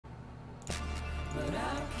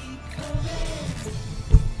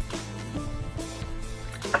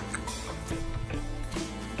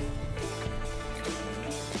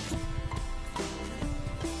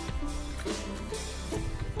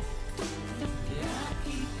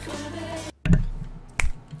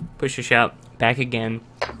Push a Shout back again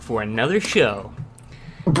for another show.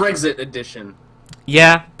 Brexit edition.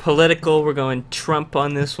 Yeah, political. We're going Trump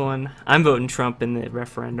on this one. I'm voting Trump in the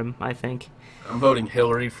referendum, I think. I'm voting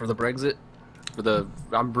Hillary for the Brexit.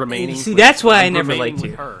 I'm remaining. See, that's why I never remaining liked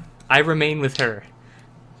with you. her. I remain with her.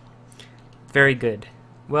 Very good.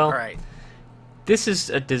 Well, All right. this is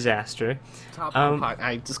a disaster. Topical.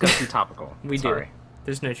 I just got to be topical. We Sorry. do.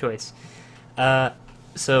 There's no choice.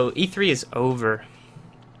 So E3 is over,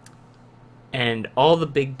 and all the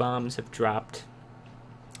big bombs have dropped.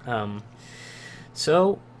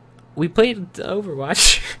 So we played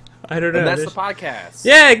Overwatch. I don't know. And that's the podcast.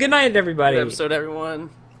 Yeah. Good night, everybody. Good episode, everyone.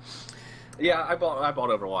 Yeah, I bought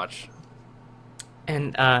Overwatch.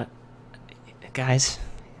 And guys,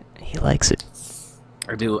 he likes it.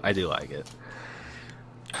 I do like it.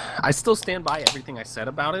 I still stand by everything I said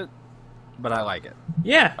about it, but I like it.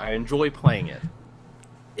 Yeah. I enjoy playing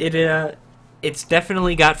it. It's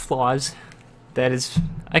definitely got flaws. That is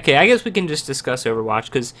okay. I guess we can just discuss Overwatch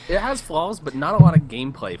because It has flaws, but not a lot of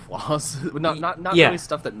gameplay flaws. not Yeah. really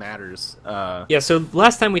stuff that matters. yeah. So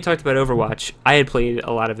last time we talked about Overwatch, I had played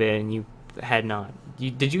a lot of it, and you had not.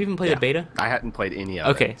 Did you even play the beta? I hadn't played any of it.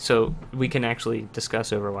 Okay, so we can actually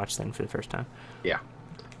discuss Overwatch then for the first time. Yeah.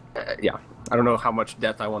 Yeah. I don't know how much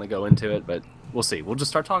depth I want to go into it, but we'll see. We'll just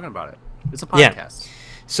start talking about it. It's a Yeah. podcast.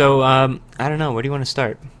 So I don't know. Where do you want to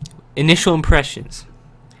start? Initial impressions.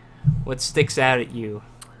 What sticks out at you?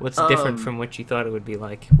 What's different from what you thought it would be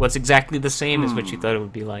like? What's exactly the same as what you thought it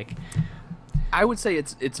would be like? I would say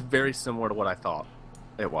it's very similar to what I thought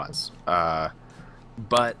it was.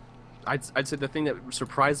 But I'd say the thing that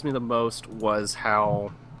surprised me the most was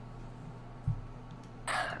how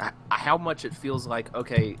much it feels like,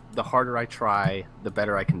 okay, the harder I try, the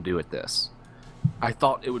better I can do at this. I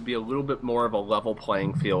thought it would be a little bit more of a level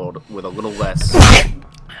playing field with a little less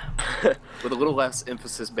with a little less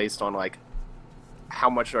emphasis based on like how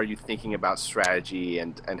much are you thinking about strategy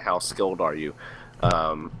and how skilled are you.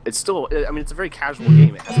 It's still, I mean, it's a very casual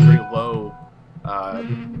game. It has a very low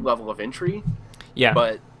level of entry. Yeah.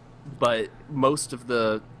 But most of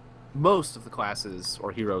the classes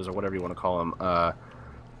or heroes or whatever you want to call them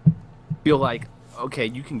feel like,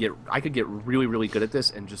 okay, I could get really really good at this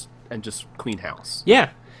and just clean house.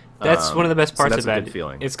 Yeah. That's one of the best so parts that's a about good it.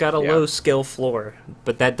 feeling. It's got a Yeah. low skill floor,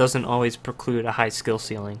 but that doesn't always preclude a high skill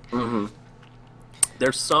ceiling. Mm-hmm. There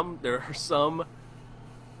are some.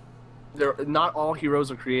 Not all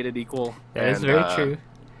heroes are created equal. That is very true.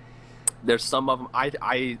 There's some of them.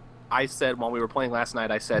 I said while we were playing last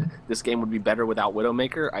night, I said this game would be better without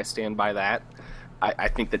Widowmaker. I stand by that. I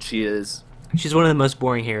think that she is. She's one of the most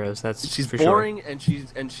boring heroes. She's for boring, sure.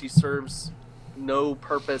 and she serves no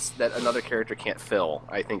purpose that another character can't fill.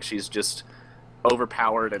 I think she's just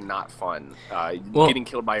overpowered and not fun. Getting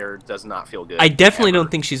killed by her does not feel good. I definitely ever. don't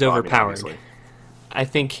think she's Well, I mean, overpowered. obviously. I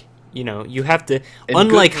think, you have to... In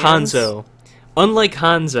Unlike good hands- Hanzo,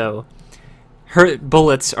 her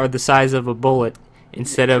bullets are the size of a bullet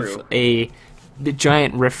instead True. of the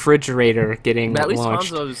giant refrigerator getting At least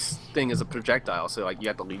launched. Hanzo's thing is a projectile, so like you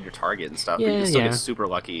have to leave your target and stuff. But Yeah, you can still yeah. get super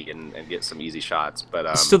lucky and get some easy shots.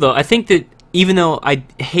 But Still, though, I think that even though I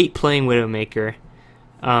hate playing Widowmaker,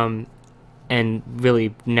 and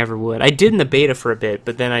really never would. I did in the beta for a bit,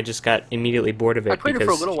 but then I just got immediately bored of it I played because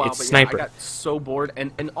it for a little while, it's but sniper. yeah, I got so bored.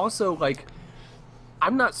 And also, like,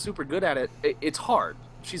 I'm not super good at it. It's hard.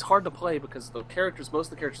 She's hard to play because most of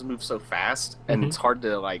the characters move so fast, and it's hard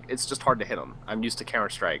to, like, it's just hard to hit them. I'm used to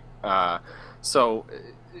Counter-Strike. So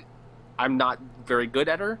I'm not very good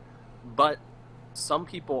at her, but some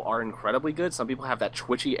people are incredibly good. Some people have that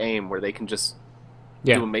twitchy aim where they can just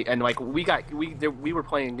do and like we were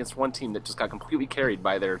playing against one team that just got completely carried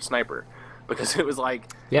by their sniper because it was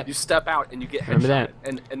like you step out and you get headshot,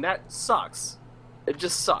 and that sucks. It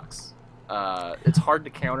just sucks. It's hard to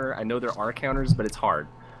counter. I know there are counters, but it's hard.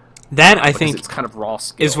 That I think it's kind of raw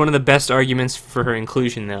skill. is one of the best arguments for her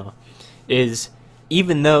inclusion, though. Is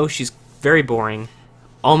even though she's very boring,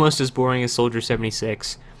 almost as boring as Soldier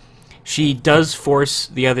 76, she does force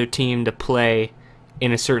the other team to play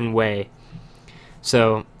in a certain way.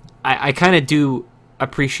 So I kind of do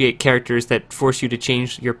appreciate characters that force you to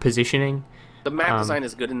change your positioning. The map design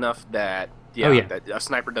is good enough that that a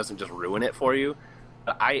sniper doesn't just ruin it for you.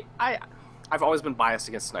 I've always been biased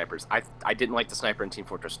against snipers. I didn't like the sniper in Team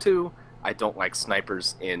Fortress 2. I don't like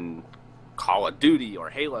snipers in Call of Duty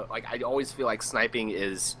or Halo. Like, I always feel like sniping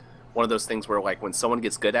is one of those things where like when someone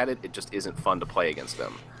gets good at it, it just isn't fun to play against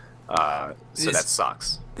them. So that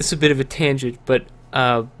sucks. This is a bit of a tangent, but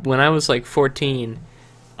when I was like 14,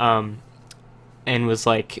 and was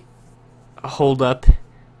like holed up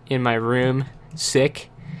in my room, sick,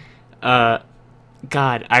 God,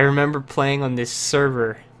 I remember playing on this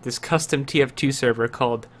server, this custom TF2 server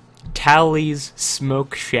called Towley's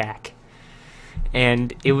Smoke Shack,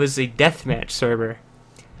 and it was a deathmatch server.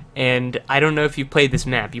 And I don't know if you played this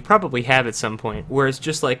map. You probably have at some point, where it's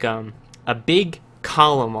just like a big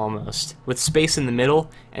column almost with space in the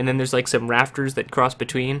middle, and then there's like some rafters that cross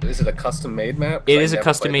between. Is it a custom-made map? It is a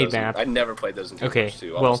custom-made map. I never played those in TF2.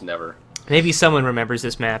 Okay, Almost never. Maybe someone remembers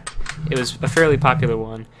this map. It was a fairly popular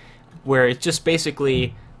one, where it's just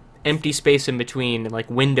basically empty space in between, like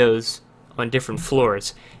windows on different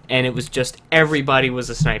floors, and it was just everybody was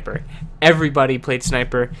a sniper. Everybody played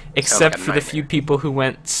sniper, except for the few people who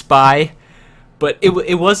went spy. But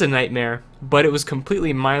it was a nightmare, but it was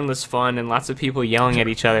completely mindless fun and lots of people yelling at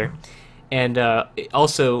each other. And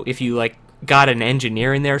also, if you like got an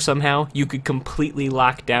engineer in there somehow, you could completely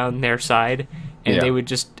lock down their side, and they would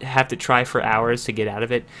just have to try for hours to get out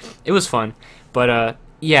of it. It was fun, but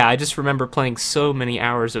yeah, I just remember playing so many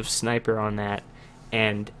hours of sniper on that,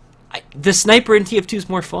 and the sniper in TF2 is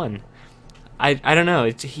more fun. I don't know.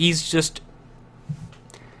 He's just...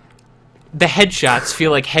 The headshots feel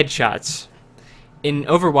like headshots. In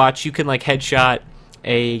Overwatch, you can like headshot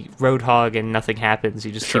a Roadhog and nothing happens.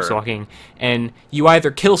 He just keeps walking. And you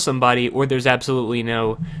either kill somebody or there's absolutely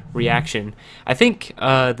no reaction. I think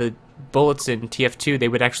the bullets in TF2, they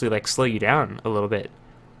would actually like slow you down a little bit.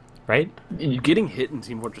 Right? Getting hit in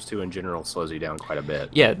Team Fortress 2 in general slows you down quite a bit.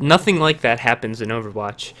 Yeah, nothing like that happens in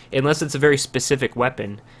Overwatch. Unless it's a very specific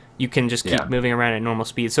weapon, you can just keep moving around at normal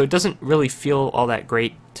speed. So it doesn't really feel all that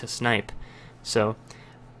great to snipe. So,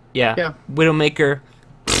 yeah. Widowmaker,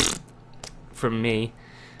 from me.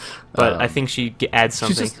 But I think she adds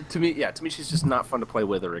something. She's just, to me, she's just not fun to play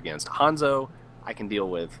with or against. Hanzo, I can deal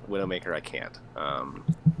with. Widowmaker, I can't.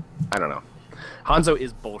 I don't know. Hanzo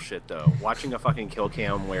is bullshit, though. Watching a fucking kill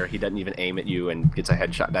cam where he doesn't even aim at you and gets a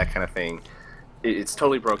headshot, that kind of thing, it's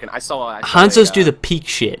totally broken. I saw Hanzos do the peek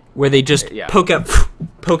shit, where they just poke out,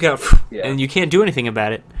 and you can't do anything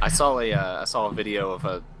about it. I saw a video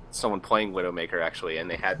of someone playing Widowmaker, actually, and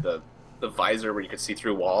they had the visor where you could see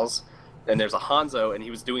through walls, and there's a Hanzo, and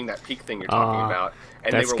he was doing that peek thing you're talking about,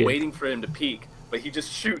 and they were waiting for him to peek, but he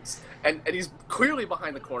just shoots. And he's clearly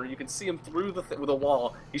behind the corner. You can see him through the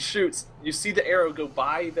wall. He shoots. You see the arrow go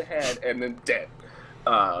by the head and then dead.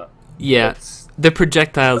 Yeah, the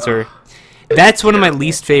projectiles are... That's one of my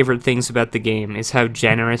least favorite things about the game, is how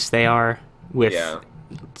generous they are with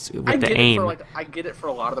the aim. I get it for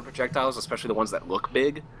a lot of the projectiles, especially the ones that look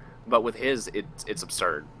big. But with his, it's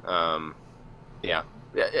absurd. Yeah.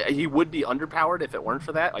 He would be underpowered if it weren't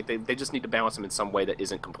for that. Like they just need to balance him in some way that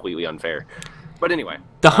isn't completely unfair. But anyway,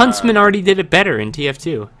 the Huntsman already did it better in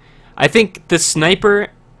TF2. I think the sniper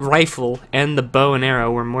rifle and the bow and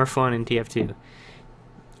arrow were more fun in TF2.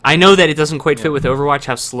 I know that it doesn't quite fit with Overwatch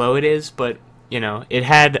how slow it is, but you know, it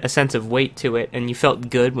had a sense of weight to it, and you felt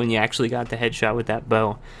good when you actually got the headshot with that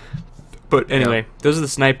bow. But anyway, those are the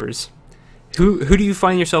snipers. Who do you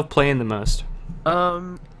find yourself playing the most?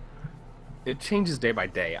 It changes day by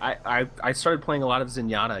day. I started playing a lot of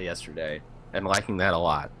Zenyatta yesterday and liking that a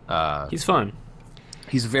lot. He's fun.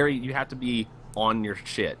 He's you have to be on your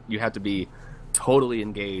shit. You have to be totally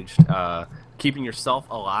engaged, keeping yourself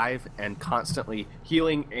alive and constantly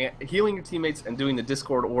healing your teammates and doing the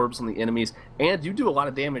Discord orbs on the enemies. And you do a lot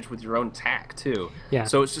of damage with your own attack too. Yeah.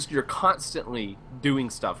 So it's just you're constantly doing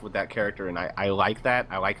stuff with that character, and I like that.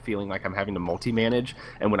 I like feeling like I'm having to multi-manage,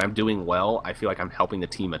 and when I'm doing well, I feel like I'm helping the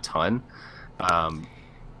team a ton.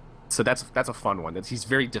 So that's a fun one. He's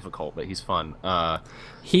very difficult, but he's fun.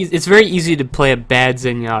 It's very easy to play a bad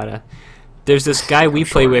Zenyatta. There's this guy we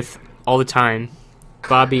play with all the time,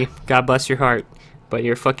 Bobby. God bless your heart, but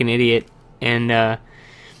you're a fucking idiot. And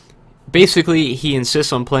basically, he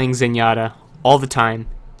insists on playing Zenyatta all the time,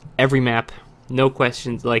 every map, no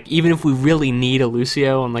questions. Like even if we really need a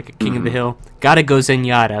Lucio on like a King of the Hill, gotta go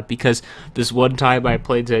Zenyatta because this one time I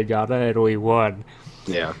played Zenyatta and we won.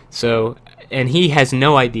 Yeah. So. And he has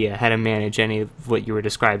no idea how to manage any of what you were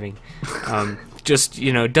describing. Just,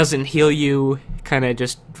 you know, doesn't heal you, kind of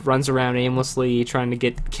just runs around aimlessly trying to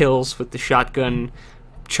get kills with the shotgun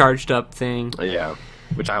charged up thing. Yeah,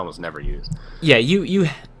 which I almost never use. Yeah,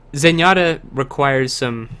 Zenyatta requires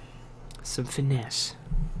some finesse.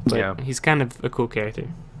 But he's kind of a cool character.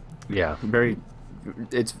 Yeah,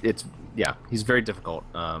 he's very difficult,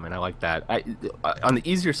 and I like that. On the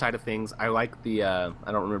easier side of things, I like the I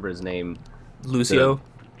don't remember his name. Lucio?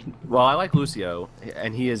 Well, I like Lucio,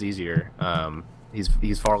 and he is easier.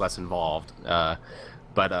 He's far less involved,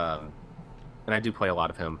 but and I do play a lot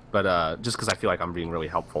of him, but just because I feel like I'm being really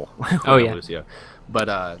helpful. With Oh, yeah. Lucio,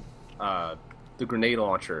 but the grenade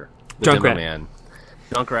launcher, the Demo Junkrat. Man,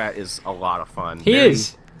 Junkrat is a lot of fun. He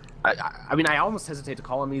is. I mean, I almost hesitate to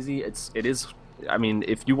call him easy. It is. I mean,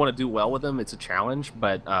 if you want to do well with him, it's a challenge,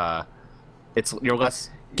 but you're less.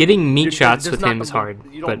 Getting meat You're- shots there's with not him the- is hard.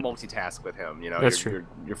 You But don't multitask with him. That's you're, true.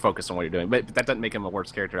 You're focused on what you're doing, but that doesn't make him a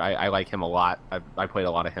worse character. I like him a lot. I played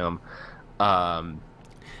a lot of him.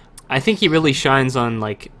 I think he really shines on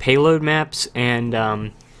like payload maps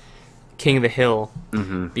and King of the Hill,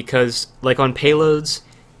 because like on payloads,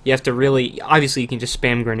 you have to really obviously you can just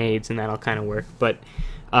spam grenades and that'll kind of work, but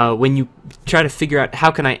when you try to figure out how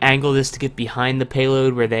can I angle this to get behind the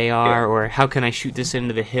payload where they are, or how can I shoot this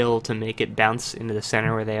into the hill to make it bounce into the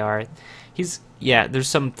center where they are, there's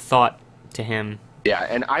some thought to him. Yeah,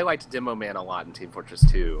 and I liked Demo Man a lot in Team Fortress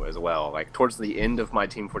 2 as well. Like towards the end of my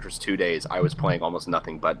Team Fortress 2 days, I was playing almost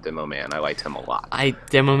nothing but Demo Man. I liked him a lot.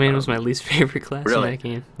 Demo Man was my least favorite class in that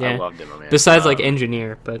game. Yeah. I love Demo Man. Besides like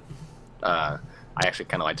Engineer, but I actually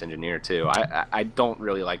kind of liked Engineer too. I don't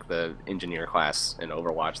really like the Engineer class in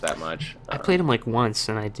Overwatch that much. I played him like once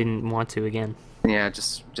and I didn't want to again. Yeah,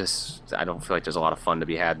 just I don't feel like there's a lot of fun to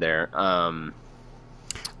be had there.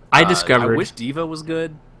 I discovered I wish Diva was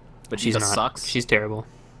good, but she's Diva not. sucks. She's terrible.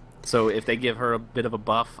 So if they give her a bit of a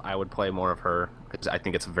buff, I would play more of her because I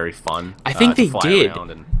think it's very fun. I think to they fly did.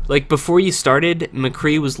 around and- Like before you started,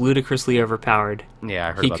 McCree was ludicrously overpowered. Yeah,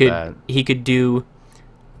 I heard He about could that. he could do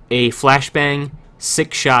a flashbang,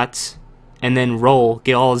 6 shots, and then roll,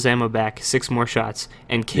 get all his ammo back, 6 more shots,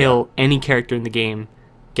 and kill any character in the game,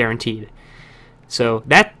 guaranteed. So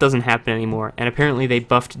that doesn't happen anymore, and apparently they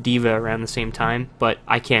buffed Diva around the same time, but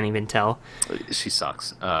I can't even tell. She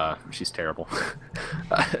sucks. She's terrible.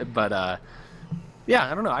 But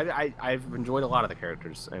yeah, I don't know. I've enjoyed a lot of the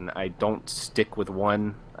characters, and I don't stick with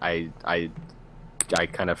one. I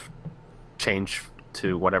kind of change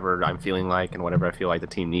to whatever I'm feeling like and whatever I feel like the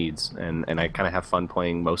team needs, and I kind of have fun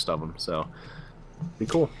playing most of them. So be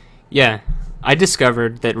cool. Yeah, I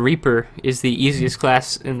discovered that Reaper is the easiest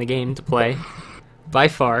class in the game to play, by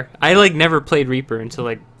far. I like never played Reaper until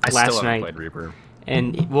like I still last haven't night. played Reaper.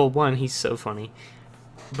 And well, 1, he's so funny,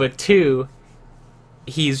 but 2,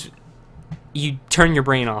 you turn your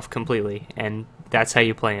brain off completely, and that's how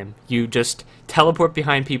you play him. You just teleport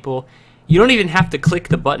behind people. You don't even have to click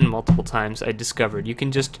the button multiple times, I discovered. You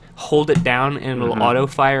can just hold it down and it'll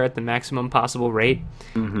auto-fire at the maximum possible rate,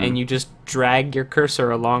 and you just drag your cursor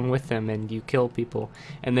along with them and you kill people.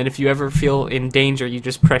 And then if you ever feel in danger, you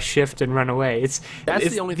just press shift and run away. It's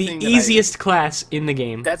the only thing that easiest class in the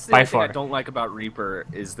game, That's the by only thing far. I don't like about Reaper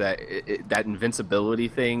is that that invincibility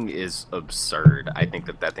thing is absurd. I think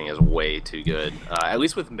that thing is way too good. At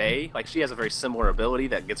least with Mei, like she has a very similar ability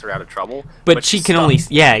that gets her out of trouble. But she she's can stuck. only...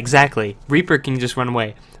 Yeah, exactly. Reaper can just run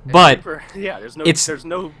away. But Reaper, yeah, there's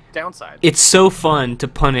no downside. it's so fun to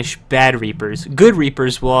punish bad Reapers. Good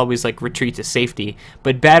Reapers will always, like, retreat to safety.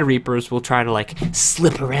 But bad Reapers will try to, like,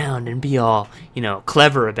 slip around and be all,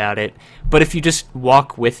 clever about it. But if you just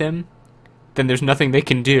walk with him, then there's nothing they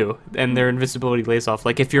can do. And their invisibility lays off.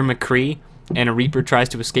 Like, if you're McCree and a Reaper tries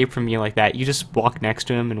to escape from you like that, you just walk next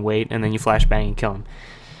to him and wait, and then you flashbang and kill him.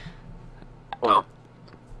 Well,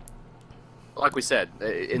 like we said,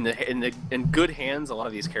 in good hands, a lot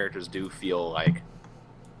of these characters do feel like,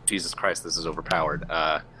 Jesus Christ, this is overpowered.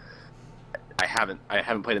 I haven't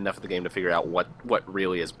played enough of the game to figure out what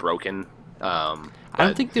really is broken. I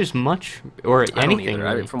don't think there's much or I don't anything. either. I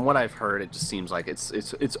Really. mean, from what I've heard, it just seems like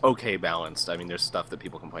it's okay balanced. I mean, there's stuff that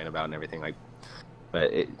people complain about and everything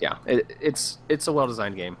but it's a well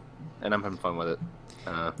designed game, and I'm having fun with it.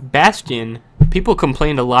 Bastion, people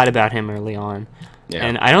complained a lot about him early on. Yeah.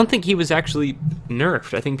 And I don't think he was actually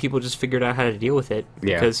nerfed. I think people just figured out how to deal with it.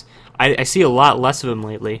 Yeah. Because I see a lot less of him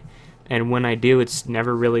lately. And when I do, it's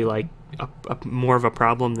never really like a more of a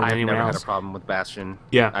problem than I've anyone never else. had a problem with Bastion.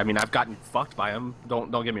 Yeah. I mean, I've gotten fucked by him.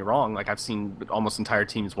 Don't get me wrong. Like I've seen almost entire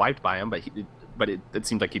teams wiped by him, but it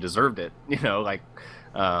seemed like he deserved it.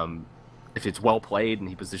 If it's well played and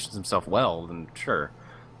he positions himself well, then sure.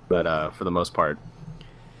 But for the most part,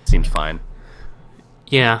 it seems fine.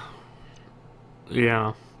 Yeah.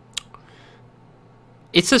 Yeah.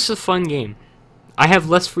 It's just a fun game. I have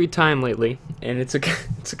less free time lately, and it's a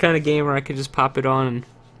kind of game where I can just pop it on and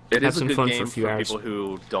It have is a some good fun game for a few hours. people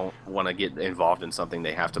who don't want to get involved in something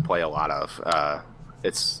they have to play a lot of.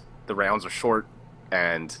 The rounds are short,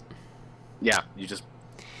 and yeah, you just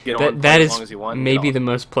get on and play That as is long as you want. maybe the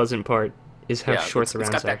most pleasant part is how short the it's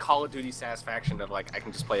rounds got are. that Call of Duty satisfaction of like I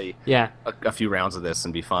can just play Yeah. a few rounds of this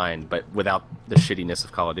and be fine, but without the shittiness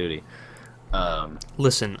of Call of Duty.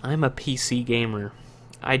 Listen, I'm a PC gamer.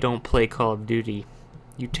 I don't play Call of Duty.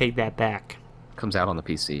 You take that back. Comes out on the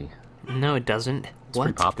PC. No, it doesn't. What?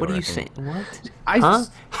 pretty popular, What are you I think. saying? What? Huh?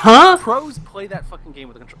 Huh? Pros play that fucking game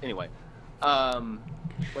with a control. Anyway,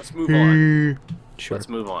 let's move on. Sure. Let's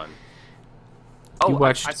move on. You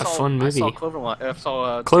watched a fun movie. I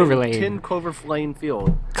saw Clover Lane. 10 Clover Lane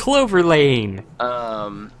Field. Clover Lane. It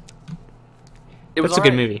was That's a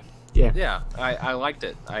good alright. movie. Yeah. Yeah, I liked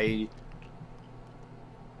it. I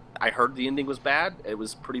heard the ending was bad. It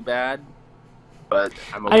was pretty bad, but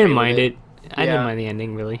I'm okay I didn't with mind it. I didn't Yeah. mind the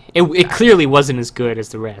ending really. It clearly wasn't as good as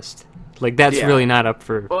the rest. Like that's Yeah. really not up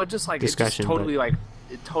for. Well, it just like discussion, it just totally like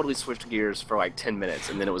it totally switched gears for like 10 minutes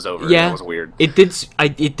and then it was over. Yeah. That was weird. It did.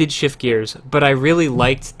 It did shift gears, but I really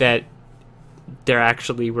liked that there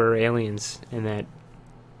actually were aliens and that.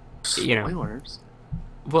 You know. Spoilers.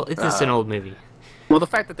 Well, it's an old movie. Well, the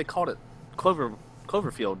fact that they called it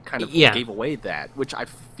Cloverfield kind of Yeah. gave away that, which I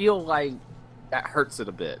feel like that hurts it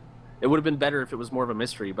a bit. It would have been better if it was more of a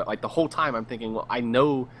mystery, but like the whole time I'm thinking, well, I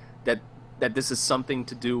know that this is something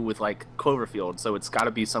to do with like Cloverfield, so it's got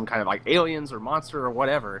to be some kind of like aliens or monster or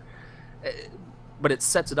whatever. But it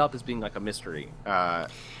sets it up as being like a mystery. So I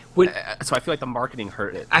feel like the marketing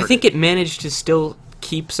hurt it. I think it managed to still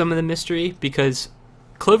keep some of the mystery because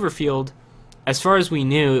Cloverfield, as far as we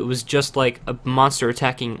knew, it was just like a monster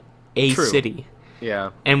attacking a True. city. Yeah.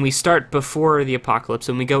 And we start before the apocalypse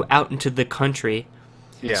and we go out into the country.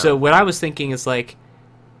 Yeah. So what I was thinking is like,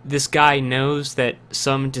 this guy knows that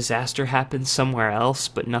some disaster happened somewhere else,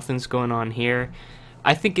 but nothing's going on here.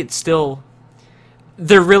 I think it's still...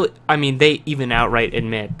 they even outright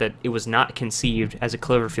admit that it was not conceived as a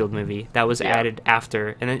Cloverfield movie. That was Yeah. added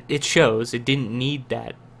after, and it shows it didn't need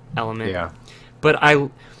that element. Yeah. But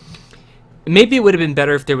maybe it would have been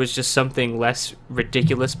better if there was just something less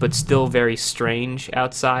ridiculous, but still very strange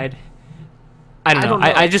outside. I don't know.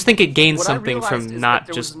 I just think it gained What I something realized from is that not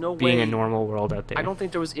there was just no being a way- normal world out there. I don't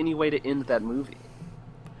think there was any way to end that movie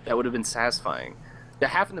that would have been satisfying. The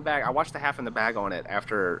half in the bag, I watched the half in the bag on it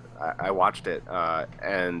after I watched it,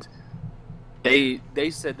 and they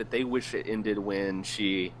said that they wish it ended when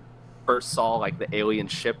she first saw like the alien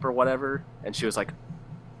ship or whatever, and she was like,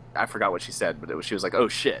 I forgot what she said, but she was like, oh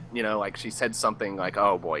shit, like she said something like,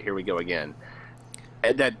 oh boy, here we go again.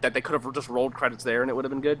 And that they could have just rolled credits there and it would have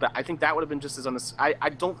been good, but I think that would have been just as I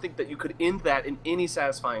don't think that you could end that in any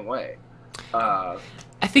satisfying way. I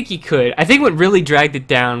think you could. I think what really dragged it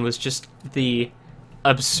down was just the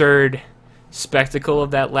absurd spectacle of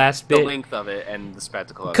that last The bit. length of it and the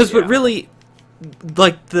spectacle of it. Because what yeah. really,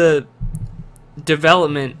 like, the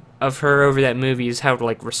development of her over that movie is how,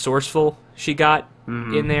 like, resourceful she got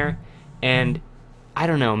in there. And, I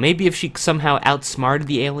don't know, maybe if she somehow outsmarted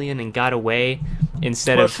the alien and got away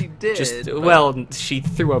instead Well, of she did, just... but- Well, she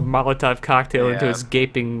threw a Molotov cocktail into Yeah. his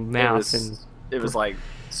gaping mouth. It was like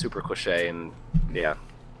super cliche and yeah.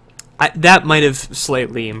 That might have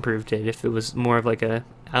slightly improved it if it was more of, like, a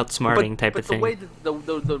outsmarting type of the thing. way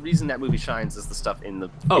the reason that movie shines is the stuff in the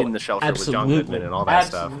shelter with John absolutely. Goodman and all that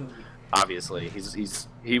Absolutely. stuff. Obviously,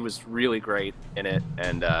 he was really great in it,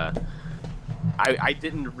 and I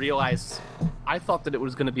didn't realize. I thought that it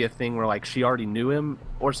was going to be a thing where like she already knew him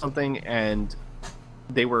or something, and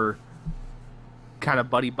they were kind of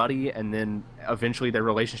buddy, and then eventually their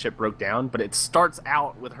relationship broke down. But it starts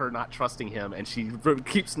out with her not trusting him, and she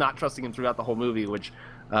keeps not trusting him throughout the whole movie, which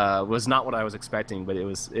was not what I was expecting. But it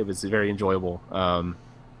was very enjoyable.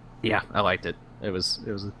 Yeah, I liked it. It was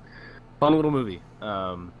a fun little movie.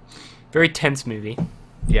 Very tense movie.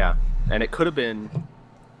 Yeah, and it could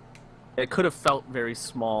have felt very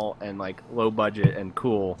small and like low budget and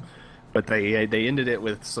cool, but they ended it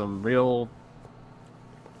with some real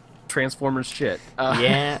Transformers shit.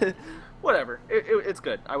 Yeah. Whatever. It's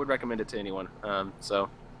good. I would recommend it to anyone. So,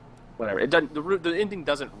 whatever. It doesn't. The ending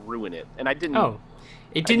doesn't ruin it, and I didn't. Oh,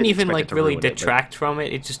 it I didn't even expect it like to really ruin it, but- detract from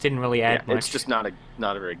it. It just didn't really add Yeah, much. it's just not a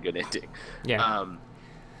very good ending. Yeah.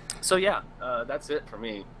 So yeah, that's it for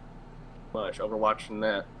me. Much overwatching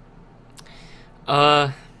that.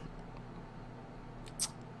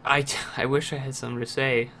 I wish I had something to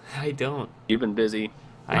say. I don't. You've been busy.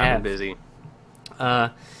 I I've have. been busy.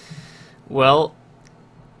 Well,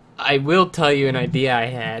 I will tell you an idea I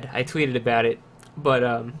had. I tweeted about it,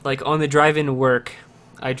 but like on the drive into work,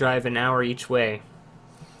 I drive an hour each way,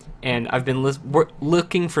 and I've been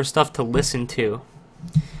looking for stuff to listen to.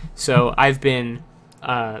 So I've been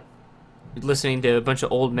listening to a bunch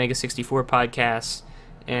of old Mega 64 podcasts,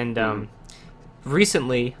 and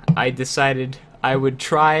recently I decided I would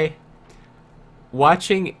try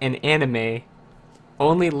watching an anime,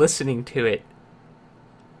 only listening to it,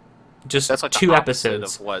 just That's like the 2 opposite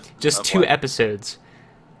episodes, of what just of 2 what episodes,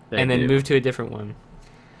 they and then do. move to a different one.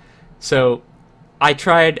 So, I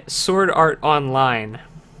tried Sword Art Online.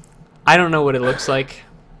 I don't know what it looks like,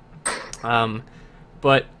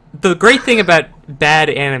 but the great thing about bad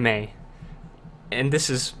anime, and this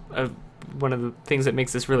is one of the things that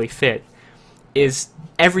makes this really fit, is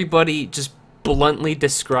everybody just bluntly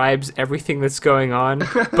describes everything that's going on,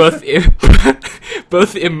 both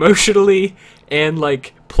both emotionally and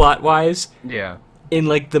like plot wise, Yeah. in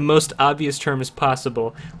like the most obvious terms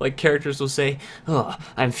possible. Like characters will say, "Oh,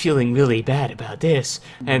 I'm feeling really bad about this,"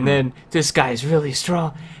 and then this guy's really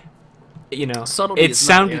strong. You know, Subtlety it is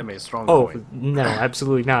sounded. not anime's strong Oh point. no,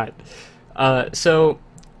 absolutely not. So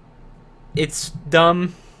it's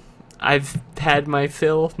dumb. I've had my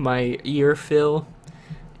fill, my ear fill,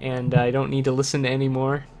 and I don't need to listen to any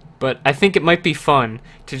more. But I think it might be fun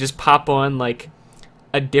to just pop on like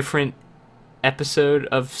a different episode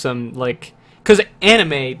of some like, because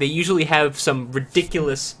anime, they usually have some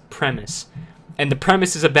ridiculous premise, and the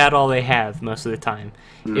premise is about all they have most of the time.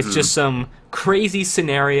 It's just some crazy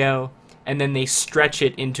scenario, and then they stretch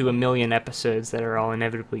it into a million episodes that are all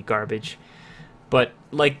inevitably garbage. But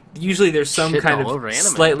like usually there's some Shitting kind all over of anime.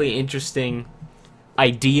 slightly interesting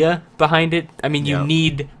idea behind it. I mean, you Yeah.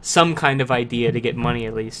 need some kind of idea to get money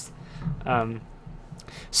at least.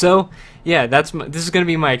 So yeah, this is going to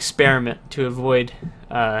be my experiment to avoid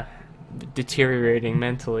deteriorating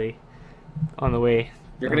mentally on the way.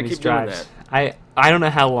 You're on gonna these keep doing drives. I don't know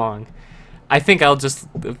how long. I think I'll just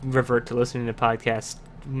revert to listening to podcasts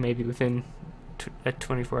maybe within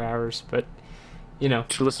 24 hours, but you know. You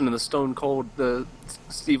should listen to the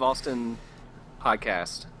Steve Austin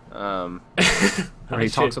podcast, where he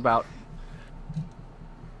talks about.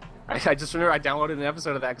 I just remember I downloaded an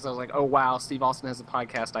episode of that because I was like, "Oh wow, Steve Austin has a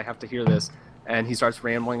podcast. I have to hear this." And he starts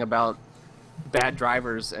rambling about bad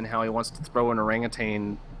drivers and how he wants to throw an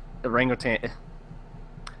orangutan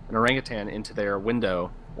into their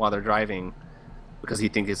window while they're driving because he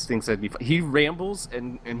thinks that'd be fun. He rambles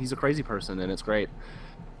and he's a crazy person and it's great.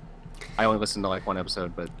 I only listened to like one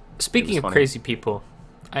episode, but Speaking of funny. crazy people,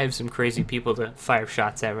 I have some crazy people to fire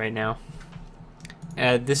shots at right now.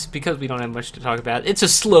 This is because we don't have much to talk about. It's a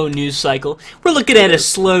slow news cycle. We're looking at a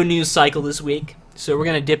slow news cycle this week, so we're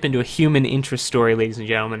gonna dip into a human interest story, ladies and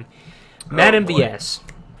gentlemen. Matt boy. MVS.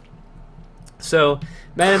 So,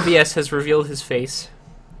 Matt MVS has revealed his face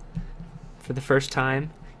for the first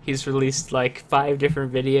time. He's released like 5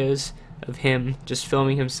 different videos of him just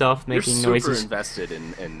filming himself making You're super noises. invested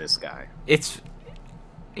in this guy. It's,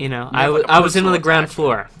 you know, You have, like, a I was in on the personal ground attachment.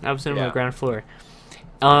 floor. I was in on the Yeah. ground floor.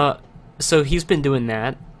 So he's been doing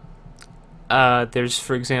that. There's,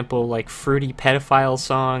 for example, like Fruity Pedophile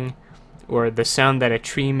Song, or The Sound That a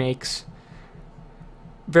Tree Makes.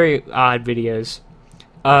 Very odd videos.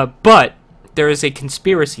 But there is a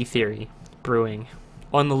conspiracy theory brewing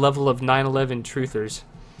on the level of 9/11 truthers,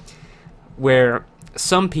 where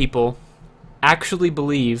some people actually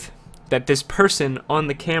believe that this person on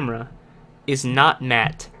the camera is not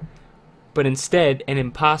Matt, but instead an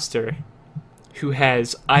imposter who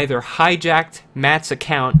has either hijacked Matt's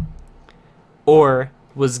account or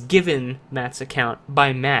was given Matt's account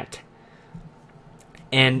by Matt.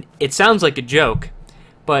 And it sounds like a joke,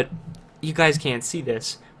 but you guys can't see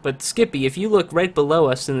this. But Skippy, if you look right below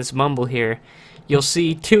us in this mumble here, you'll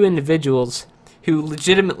see 2 individuals who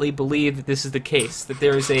legitimately believe that this is the case, that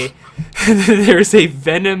there is a there is a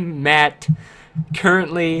Venom Matt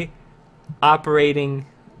currently operating,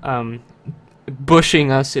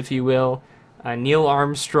 bushing us, if you will, Neil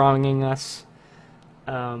Armstronging us.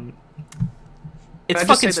 It's Can I just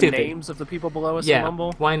fucking say stupid. the names of the people below us in Yeah,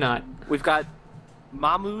 Mumble? why not? We've got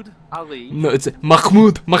Mahmoud Ali. No, it's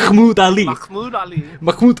Mahmoud Ali. Mahmoud Ali.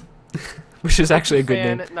 Mahmoud, which is actually a good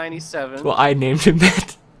Fan name. 97. Well, I named him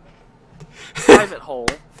that. Private Hole.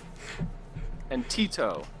 And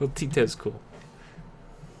Tito. Well, Tito's cool.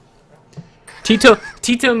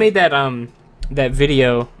 Tito made that that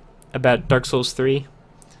video about Dark Souls 3,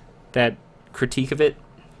 that critique of it,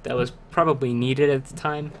 that was probably needed at the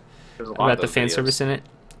time, There's a lot about of the those fan videos. service in it.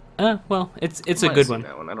 Well, it's I a might have good seen one.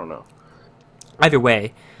 That one. I don't know. Either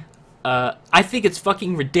way, I think it's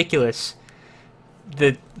fucking ridiculous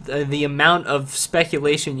the amount of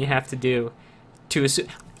speculation you have to do to assume.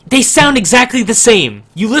 They sound exactly the same.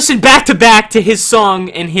 You listen back to back to his song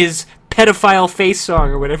and his pedophile face song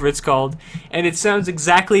or whatever it's called, and it sounds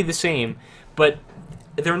exactly the same. But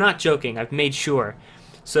they're not joking. I've made sure.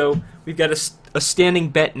 So we've got a standing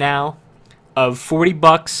bet now of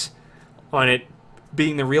 $40 on it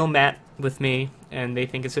being the real Matt with me, and they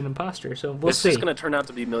think it's an imposter. So we'll This see. is going to turn out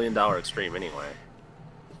to be $1 Million Extreme anyway.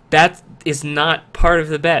 That is not part of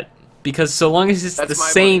the bet, because so long as it's That's the my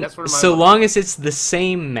money. same, That's where my so money long as it's the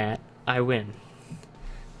same Matt, I win.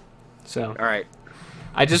 So All right.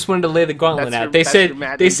 I just wanted to lay the gauntlet That's out. your- They that's said, your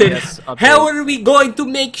Matt they said, DBS update. how are we going to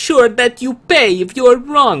make sure that you pay if you're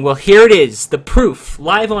wrong? Well, here it is, the proof,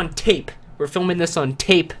 live on tape. We're filming this on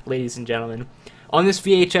tape, ladies and gentlemen. On this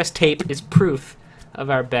VHS tape is proof of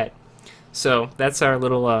our bet. So that's our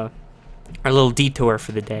little detour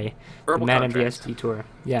for the day. Verbal The Matt contract. MBS detour.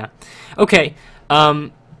 Yeah. Okay.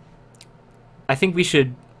 I think we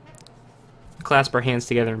should clasp our hands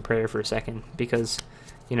together in prayer for a second, because,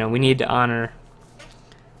 you know, we need to honor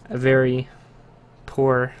a very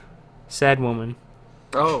poor, sad woman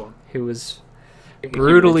Oh. who was Human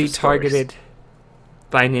brutally interest stories. targeted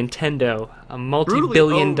by Nintendo, a Brutally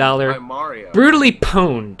multi-billion owned dollar, by Mario. brutally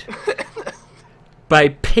pwned by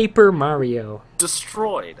Paper Mario.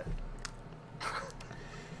 Destroyed.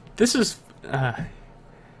 This is,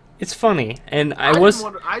 it's funny, and I didn't was,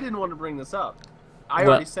 want to bring this up. I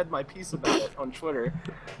Well- already said my piece about it on Twitter.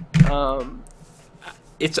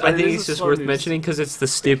 it's. but I it think is it's a just slow worth news. mentioning because it's the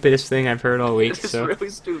stupidest thing I've heard all week. It's So, really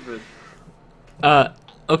stupid.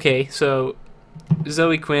 okay, so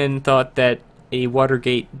Zoe Quinn thought that a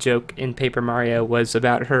Watergate joke in Paper Mario was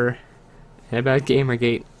about her, and about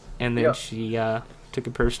Gamergate, and then Yeah. she took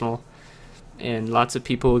it personal, and lots of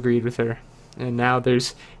people agreed with her. And now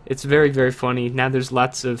it's very, very funny. Now there's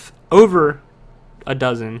lots of, over a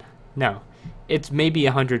dozen, no, it's maybe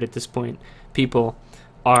 100 at this point, people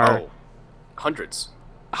are, Oh, hundreds.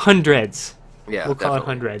 hundreds, Yeah, we'll call it definitely.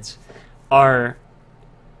 hundreds, are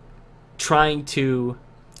trying to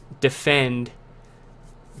defend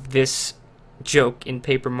this joke in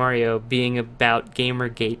Paper Mario being about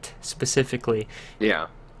Gamergate specifically. Yeah.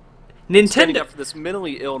 Standing Nintendo up for this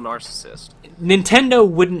mentally ill narcissist. Nintendo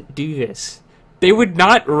wouldn't do this. They would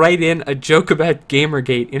not write in a joke about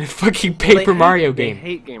Gamergate in a fucking Paper Mario game. They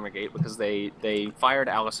hate Gamergate because they fired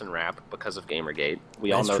Allison Rapp because of Gamergate.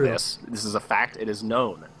 We all That's know true. this. This is a fact. It is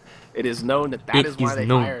known. It is known that It is why is they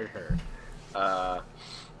known. fired her.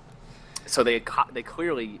 So they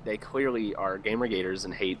clearly are Gamergaters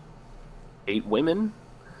and hate women.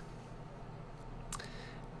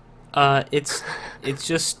 It's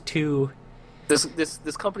just too.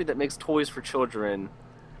 This company that makes toys for children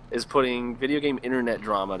is putting video game internet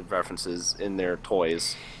drama references in their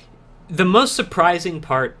toys. The most surprising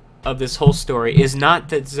part of this whole story is not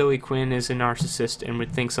that Zoe Quinn is a narcissist and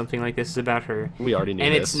would think something like this is about her. We already knew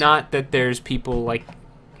And this. it's not that there's people like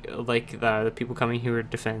the people coming to her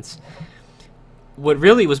defense. What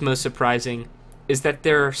really was most surprising is that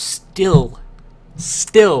there are still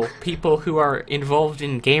people who are involved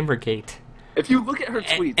in Gamergate. If you look at her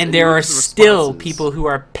tweets, And you there look are at the still responses- people who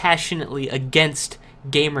are passionately against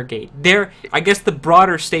Gamergate. I guess the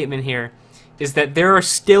broader statement here is that there are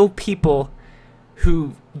still people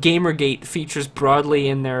who Gamergate features broadly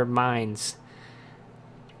in their minds.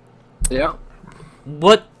 Yeah.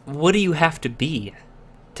 What do you have to be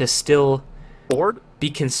to still Bored? be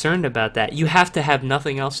concerned about that? You have to have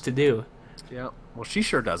nothing else to do. Yeah. Well, she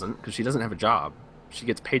sure doesn't, because she doesn't have a job. She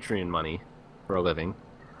gets Patreon money for a living.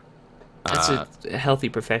 That's a healthy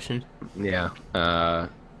profession. Yeah.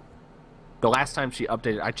 The last time she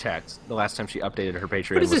updated, I checked. The last time she updated her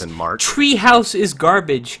Patreon What is was this? in March. Treehouse is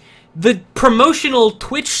garbage. The promotional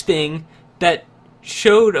Twitch thing that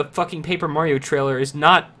showed a fucking Paper Mario trailer is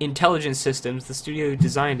not Intelligent Systems, the studio who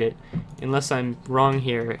designed it, unless I'm wrong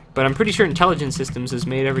here. But I'm pretty sure Intelligent Systems has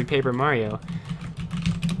made every Paper Mario.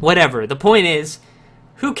 Whatever. The point is,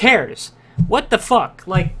 who cares? What the fuck?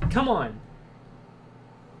 Like, come on.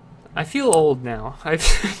 I feel old now. I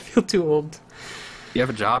feel too old. You have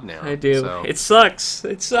a job now. I do. So, It sucks.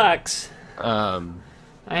 It sucks. I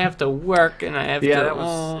have to work, and I have yeah, to... that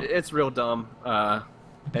was. It's real dumb. Yeah.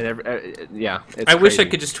 It's I wish I crazy.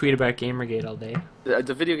 could just tweet about Gamergate all day.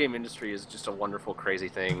 The video game industry is just a wonderful, crazy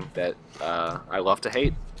thing that I love to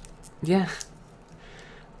hate. Yeah.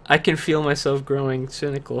 I can feel myself growing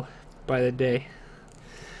cynical by the day.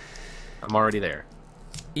 I'm already there.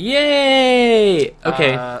 Yay!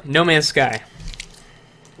 Okay, No Man's Sky.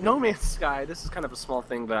 No Man's Sky. This is kind of a small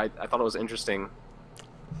thing, but I thought it was interesting.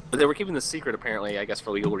 But they were keeping this secret, apparently, I guess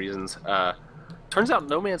for legal reasons. Turns out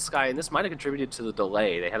No Man's Sky, and this might have contributed to the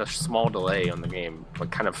delay. They had a small delay on the game,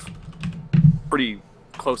 like kind of pretty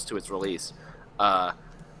close to its release.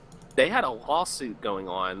 They had a lawsuit going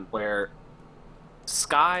on where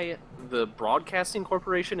Sky, the broadcasting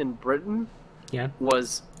corporation in Britain, Yeah.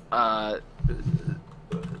 was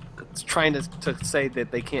trying to say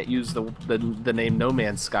that they can't use the name No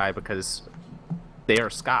Man's Sky because they are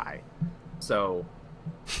Sky. So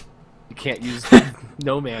you can't use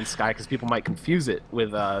No Man's Sky because people might confuse it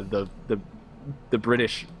with the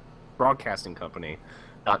British broadcasting company,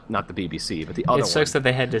 not the BBC, but the other It sucks one. that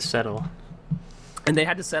they had to settle. And they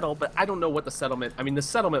had to settle, but I don't know what the settlement. I mean, the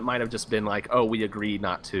settlement might have just been like, oh, we agree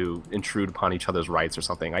not to intrude upon each other's rights or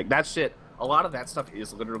something. Like that shit. A lot of that stuff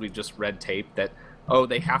is literally just red tape. That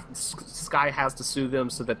Sky has to sue them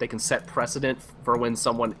so that they can set precedent for when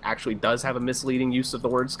someone actually does have a misleading use of the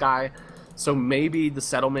word Sky. So maybe the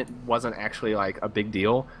settlement wasn't actually like a big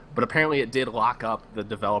deal, but apparently it did lock up the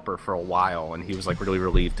developer for a while, and he was like really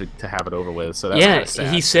relieved to have it over with. So that's Yeah, kinda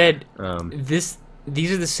sad. he said Um,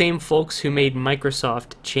 these are the same folks who made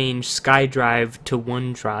Microsoft change SkyDrive to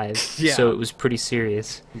OneDrive, Yeah. so it was pretty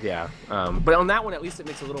serious. Yeah, but on that one, at least it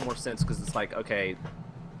makes a little more sense because it's like, okay,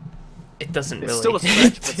 It doesn't it's really. still a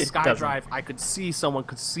stretch, but It doesn't. SkyDrive, I could see someone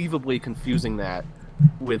conceivably confusing that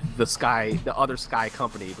with the other Sky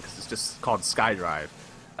company because it's just called SkyDrive.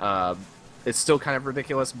 It's still kind of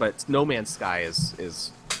ridiculous, but No Man's Sky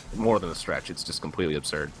is more than a stretch. It's just completely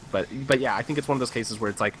absurd. But yeah, I think it's one of those cases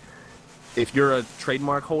where it's like, if you're a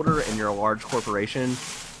trademark holder and you're a large corporation,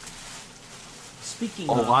 Speaking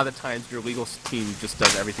a lot of the times your legal team just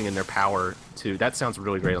does everything in their power to. That sounds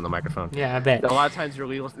really great on the microphone. Yeah, I bet. A lot of times your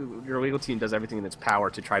legal team does everything in its power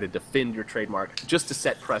to try to defend your trademark, just to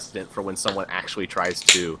set precedent for when someone actually tries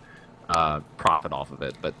to profit off of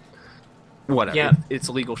it. But whatever, Yeah. it's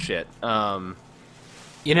legal shit.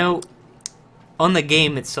 You know, on the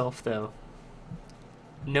game itself, though,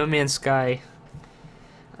 No Man's Sky,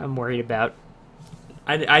 I'm worried about.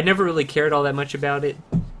 I never really cared all that much about it.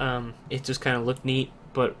 It just kind of looked neat,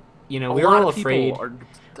 but we were all afraid.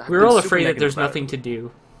 We were all afraid that there's nothing to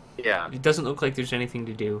do. Yeah, It doesn't look like there's anything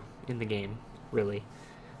to do in the game, really.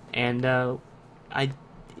 And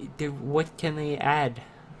what can they add,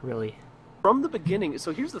 really? from the beginning.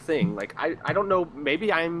 So here's the thing. Like I don't know.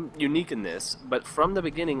 Maybe I'm unique in this, but from the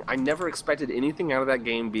beginning, I never expected anything out of that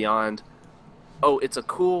game beyond, oh, it's a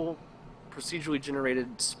cool procedurally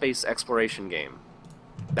generated space exploration game.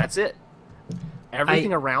 That's it.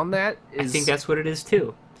 Everything around that is. I think that's what it is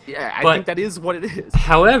too. Yeah, I but- think that is what it is.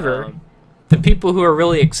 However, Um, the people who are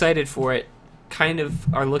really excited for it kind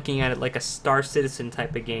of are looking at it like a Star Citizen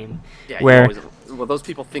type of game. Yeah, you where always, well, those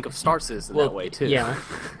people think of Star Citizen that way too. Yeah,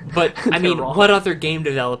 but I They're mean, wrong. what other game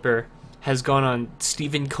developer has gone on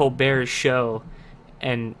Stephen Colbert's show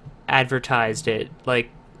and advertised it? Like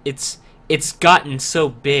it's gotten so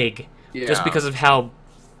big just Yeah. because of how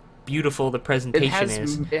beautiful the presentation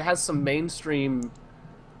is. It has some mainstream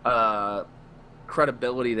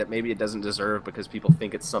credibility that maybe it doesn't deserve because people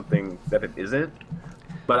think it's something that it isn't.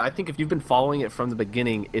 But I think if you've been following it from the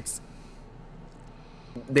beginning,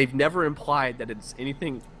 they've never implied that it's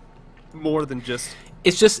anything more than just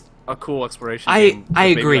It's just a cool exploration I game with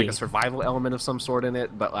maybe, agree. like a survival element of some sort in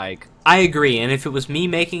it, but like I agree, and if it was me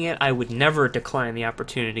making it, I would never decline the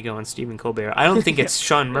opportunity to go on Stephen Colbert. I don't think it's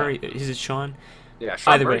Sean Murray. Is it Sean? yeah,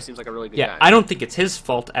 Sean Either Murray way. seems like a really good Yeah, guy. I don't think it's his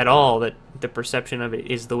fault at all that the perception of it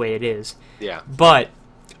is the way it is. Yeah. But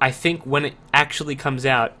I think when it actually comes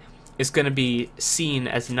out, it's going to be seen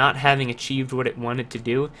as not having achieved what it wanted to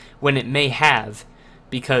do, when it may have,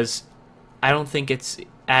 because I don't think it's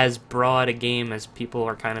as broad a game as people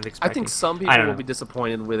are kind of I expecting. think some I people don't will know. be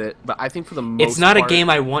disappointed with it, but I think for the most It's not a part, game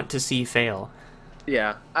I want to see fail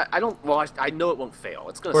Yeah, I don't. Well, I know it won't fail.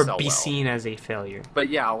 It's going to or sell be well. seen as a failure. But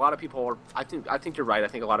yeah, a lot of people are. I think you're right. I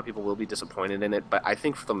think a lot of people will be disappointed in it. But I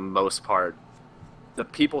think for the most part, the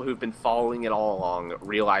people who've been following it all along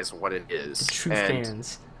realize what it is. True and,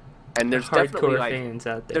 fans, And there's definitely hardcore like fans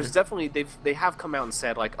out there. there's definitely they have come out and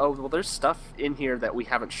said like, oh well, there's stuff in here that we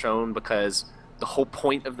haven't shown because the whole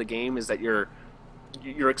point of the game is that you're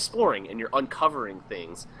exploring and you're uncovering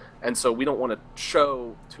things, and so we don't want to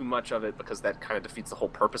show too much of it because that kind of defeats the whole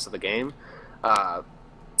purpose of the game.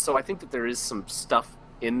 So I think that there is some stuff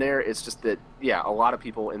in there. It's just that yeah, a lot of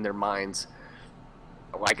people in their minds,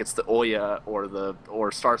 like it's the Oya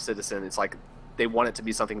or Star Citizen, it's like they want it to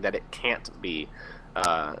be something that it can't be.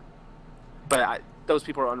 But those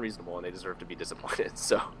people are unreasonable and they deserve to be disappointed.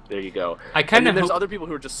 So there you go. I kind of there's hope other people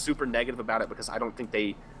who are just super negative about it because I don't think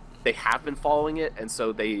they have been following it, and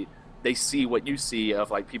so they see what you see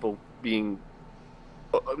of like people getting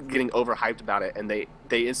overhyped about it, and they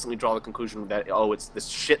instantly draw the conclusion that oh, it's this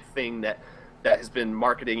shit thing that has been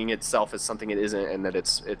marketing itself as something it isn't, and that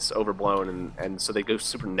it's overblown, and so they go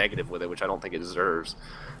super negative with it, which I don't think it deserves.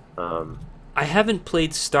 I haven't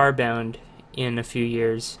played Starbound in a few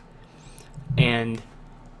years, and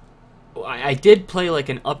I did play like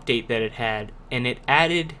an update that it had, and it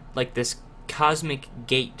added like this cosmic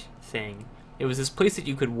gate thing. It was this place that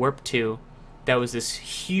you could warp to that was this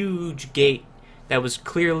huge gate that was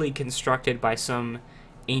clearly constructed by some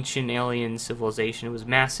ancient alien civilization. It was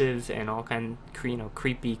massive and all kind of,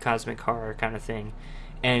 creepy cosmic horror kind of thing.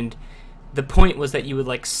 And the point was that you would,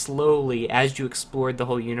 like, slowly, as you explored the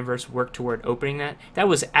whole universe, work toward opening that. That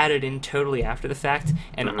was added in totally after the fact,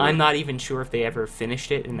 and I'm not even sure if they ever finished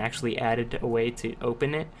it and actually added a way to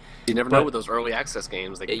open it. You never know with those early access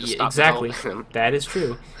games. They can just stop exactly. developing them. That is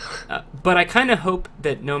true. But I kind of hope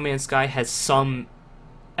that No Man's Sky has some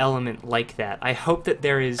element like that. I hope that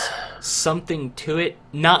there is something to it,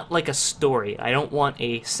 not like a story. I don't want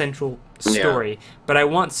a central story, but I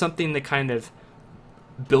want something to kind of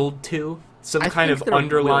build to, some kind of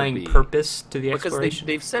underlying purpose to the exploration. Because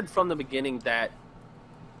they've said from the beginning that,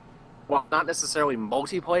 while not necessarily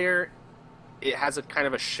multiplayer, it has a kind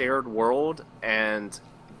of a shared world, and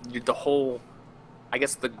the whole, I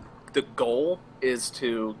guess the goal is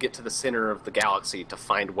to get to the center of the galaxy to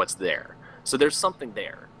find what's there. So there's something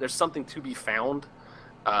there. There's something to be found.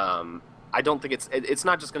 I don't think it's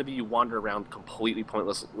not just going to be you wander around completely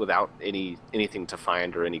pointless without anything to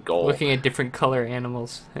find or any goal. Looking at different color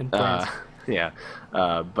animals and plants.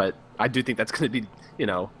 But I do think that's going to be,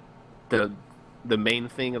 the main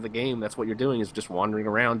thing of the game. That's what you're doing, is just wandering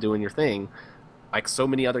around doing your thing, like so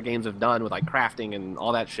many other games have done with, like, crafting and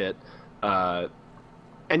all that shit. And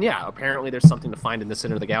yeah, apparently there's something to find in the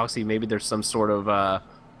center of the galaxy. Maybe there's some sort of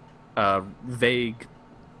vague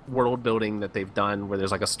world building that they've done where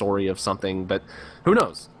there's, like, a story of something, but who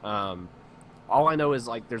knows? All I know is,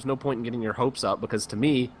 like, there's no point in getting your hopes up, because to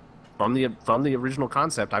me, from the original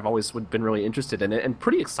concept, I've always been really interested in it and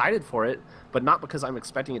pretty excited for it, but not because I'm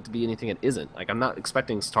expecting it to be anything it isn't. Like, I'm not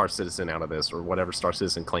expecting Star Citizen out of this, or whatever Star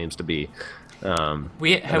Citizen claims to be. Have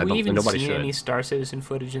we even seen any Star Citizen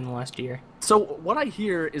footage in the last year? So what I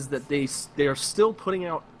hear is that they are still putting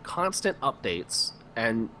out constant updates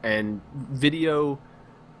and video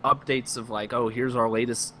updates of, like, oh, here's our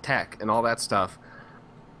latest tech and all that stuff.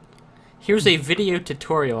 Here's a video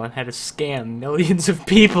tutorial on how to scam millions of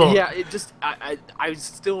people. Yeah, it just I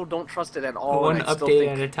still don't trust it at all. One update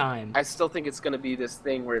at a time. I still think it's going to be this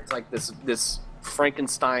thing where it's like this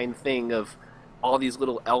Frankenstein thing of all these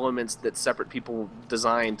little elements that separate people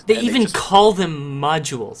designed. They even call them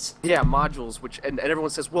modules. Yeah, modules. And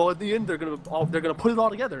everyone says, well, at the end they're gonna put it all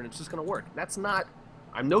together and it's just gonna work. That's not.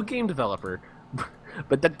 I'm no game developer,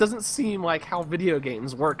 but that doesn't seem like how video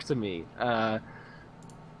games work to me.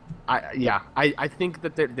 I think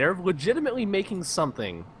that they're legitimately making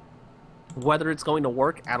something. Whether it's going to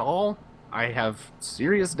work at all, I have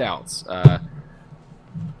serious doubts.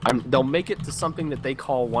 They'll make it to something that they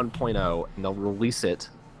call 1.0, and they'll release it.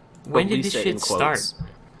 When did this shit start?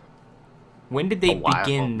 When did they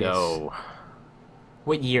begin this?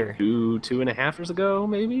 What year? 2.5 years ago,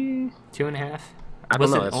 maybe? 2.5? I don't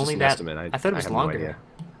know. That's only just an estimate. I thought it was longer.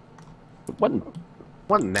 It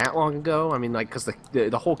wasn't that long ago. I mean, like, because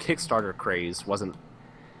the whole Kickstarter craze wasn't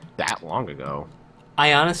that long ago.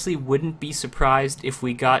 I honestly wouldn't be surprised if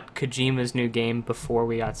we got Kojima's new game before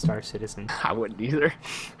we got Star Citizen. I wouldn't either.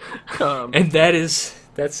 And that's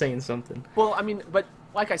saying something. Well, I mean, but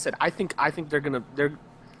like I said, I think they're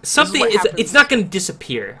something. It's not gonna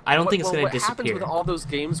disappear. I don't think it's gonna disappear. What happens with all those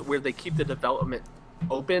games where they keep the development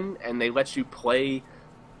open and they let you play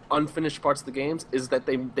unfinished parts of the games is that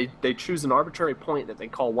they choose an arbitrary point that they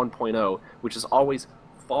call 1.0, which is always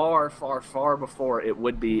far, far, far before it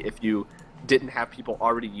would be if you didn't have people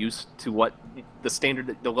already used to what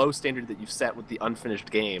the low standard that you've set with the unfinished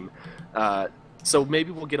game. So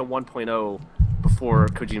maybe we'll get a 1.0 before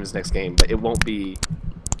Kojima's next game, but it won't be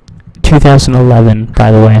 2011,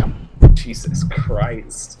 by the way. Jesus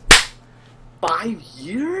Christ. 5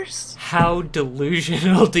 years? How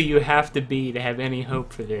delusional do you have to be to have any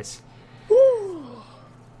hope for this?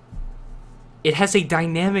 It has a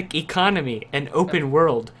dynamic economy, an open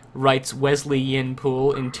world, writes Wesley Yin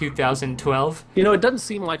Poole in 2012. You know, it doesn't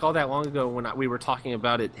seem like all that long ago when we were talking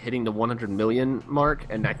about it hitting the 100 million mark,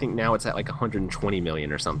 and I think now it's at like 120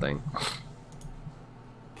 million or something.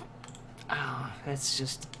 Oh, that's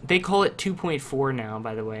just... They call it 2.4 now,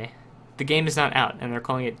 by the way. The game is not out, and they're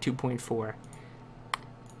calling it 2.4.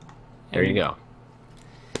 There you go.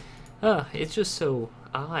 Oh, it's just so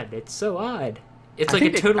odd. It's so odd. It's I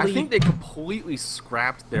totally... I think they completely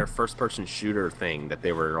scrapped their first-person shooter thing that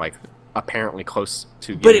they were, like, apparently close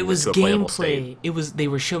to getting. But it was to a playable gameplay. state. They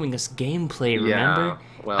were showing us gameplay, remember? Yeah,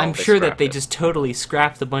 well, I'm sure that they just totally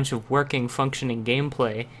scrapped a bunch of working, functioning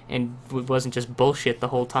gameplay, and it wasn't just bullshit the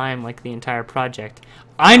whole time like the entire project.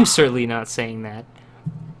 I'm certainly not saying that.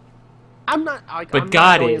 I'm not. But I'm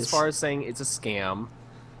God not going is. as far as saying it's a scam.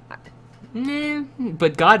 Nah,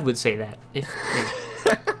 but God would say that.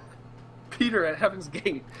 Peter at Heaven's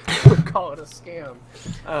Gate would call it a scam.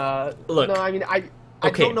 Look, no, I mean, I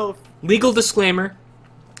okay. don't know if... Legal disclaimer.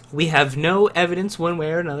 We have no evidence one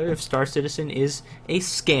way or another if Star Citizen is a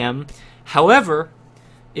scam. However,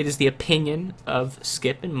 it is the opinion of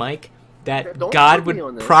Skip and Mike that Don't God quote me would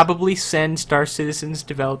on this. probably send Star Citizen's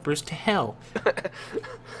developers to hell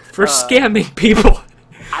for scamming people.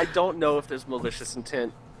 I don't know if there's malicious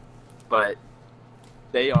intent, but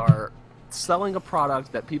they are selling a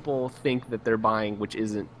product that people think that they're buying, which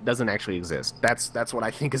doesn't actually exist. That's what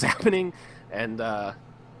I think is happening, and I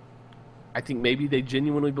think maybe they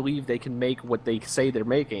genuinely believe they can make what they say they're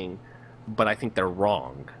making, but I think they're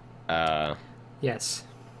wrong. Yes.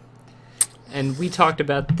 And we talked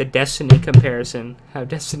about the Destiny comparison, how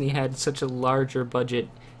Destiny had such a larger budget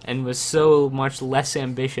and was so much less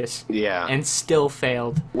ambitious Yeah, and still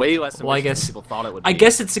failed. way less than Well, I what guess- people thought it would be. I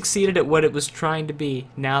guess it succeeded at what it was trying to be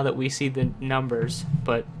now that we see the numbers,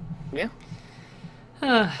 but Yeah,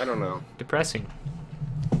 uh, I don't know. depressing.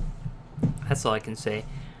 That's all I can say.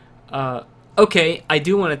 Okay, I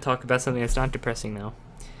do want to talk about something that's not depressing, though.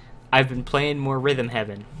 I've been playing more Rhythm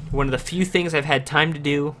Heaven. One of the few things I've had time to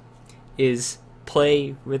do is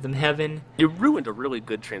play Rhythm Heaven. You ruined a really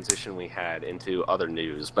good transition we had into other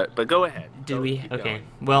news, but go ahead. Did Go- we? keep Okay. going.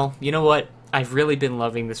 Well, you know what? I've really been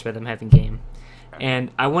loving this Rhythm Heaven game.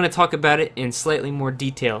 And I want to talk about it in slightly more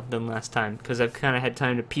detail than last time, because I've kind of had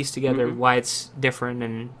time to piece together Mhm. why it's different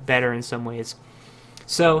and better in some ways.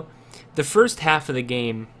 So, the first half of the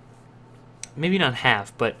game, maybe not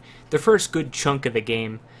half, but the first good chunk of the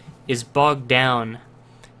game is bogged down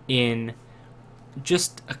in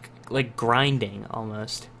just like grinding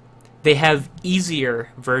almost. They have easier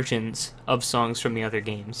versions of songs from the other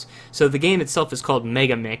games. So the game itself is called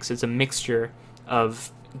Mega Mix. It's a mixture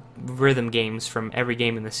of rhythm games from every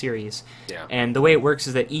game in the series. Yeah. And the way it works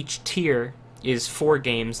is that each tier is 4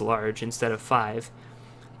 games large instead of 5.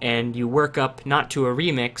 And you work up not to a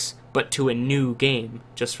remix, but to a new game,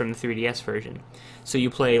 just from the 3DS version. So you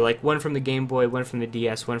play like one from the Game Boy, one from the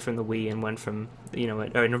DS, one from the Wii, and one from,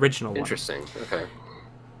 an original one. Interesting. Okay.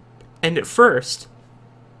 And at first,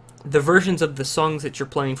 the versions of the songs that you're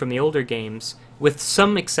playing from the older games, with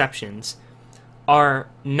some exceptions, are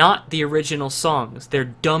not the original songs.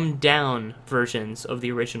 They're dumbed down versions of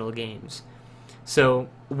the original games. So,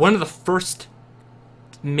 one of the first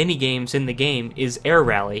mini games in the game is Air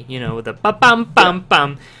Rally, the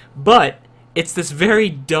ba-bum-bum-bum. But it's this very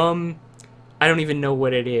dumb, I don't even know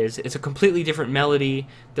what it is. It's a completely different melody.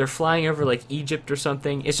 They're flying over like Egypt or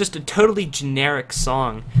something. It's just a totally generic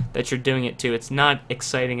song that you're doing it to. It's not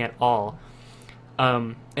exciting at all.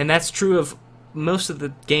 And that's true of most of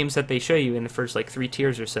the games that they show you in the first like 3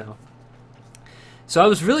 tiers or so. So I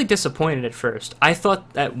was really disappointed at first. I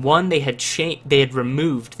thought that they had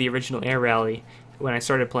removed the original Air Rally when I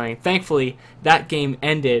started playing. Thankfully, that game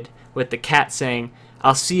ended with the cat saying,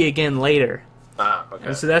 "I'll see you again later." Okay.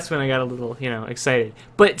 And so that's when I got a little, excited.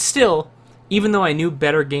 But still, even though I knew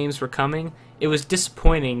better games were coming, it was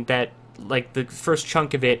disappointing that, like, the first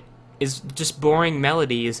chunk of it is just boring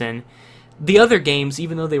melodies, and the other games,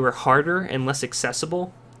 even though they were harder and less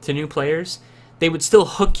accessible to new players, they would still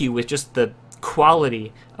hook you with just the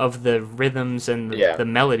quality of the rhythms and the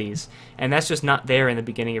melodies, and that's just not there in the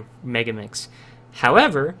beginning of Megamix.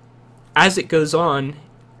 However, as it goes on,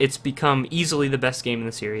 it's become easily the best game in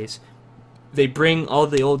the series. They bring all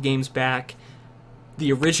the old games back.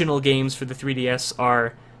 The original games for the 3DS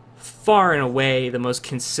are far and away the most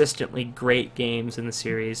consistently great games in the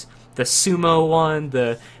series. The sumo one,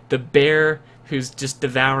 the bear who's just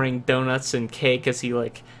devouring donuts and cake as he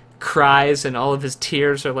like cries, and all of his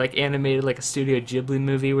tears are like animated like a Studio Ghibli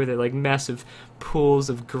movie where they're like massive pools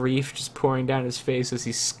of grief just pouring down his face as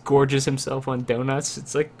he scourges himself on donuts.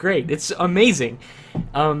 It's like great. It's amazing.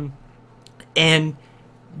 And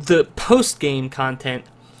the post-game content,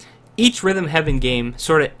 each Rhythm Heaven game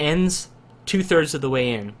sort of ends 2/3 of the way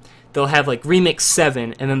in. They'll have like Remix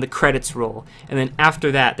 7, and then the credits roll. And then after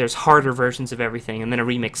that, there's harder versions of everything, and then a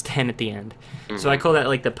Remix 10 at the end. So I call that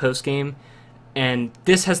like the post-game. And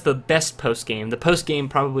this has the best post-game. The post-game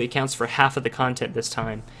probably accounts for half of the content this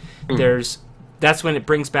time. That's when it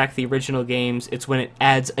brings back the original games. It's when it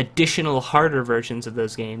adds additional harder versions of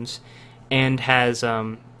those games, and has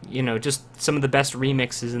just some of the best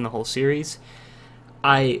remixes in the whole series.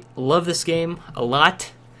 I love this game a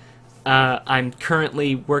lot. I'm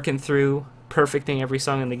currently working through perfecting every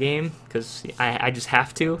song in the game because I just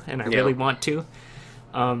have to, and I really want to.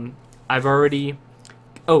 I've already...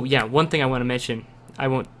 Oh, yeah, one thing I want to mention. I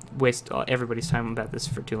won't waste everybody's time about this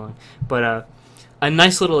for too long. But a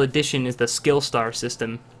nice little addition is the Skill Star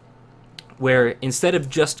system, where instead of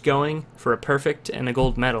just going for a perfect and a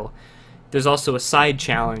gold medal, there's also a side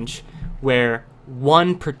challenge where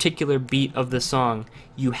one particular beat of the song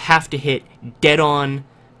you have to hit dead on,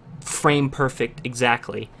 frame perfect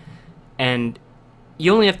exactly. And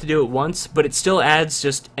you only have to do it once, but it still adds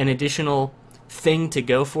just an additional thing to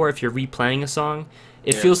go for if you're replaying a song.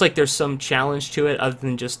 It feels like there's some challenge to it other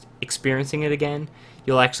than just experiencing it again.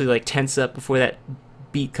 You'll actually like tense up before that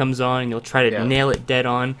beat comes on, and you'll try to nail it dead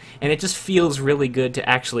on, and it just feels really good to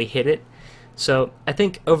actually hit it. So I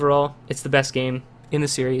think overall it's the best game in the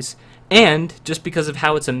series, and just because of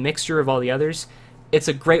how it's a mixture of all the others, it's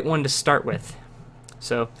a great one to start with.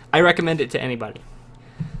 So I recommend it to anybody.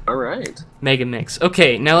 All right. Mega Mix.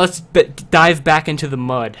 Okay, now let's dive back into the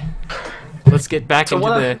mud. Let's get back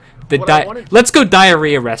into let's go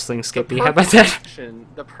diarrhea wrestling, Skippy. How about that?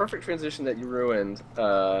 The perfect transition that you ruined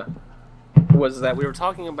was that we were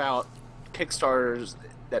talking about Kickstarters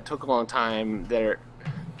that took a long time, that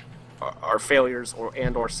are failures or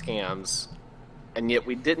scams, and yet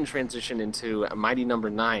we didn't transition into a Mighty Number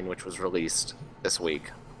 9, which was released this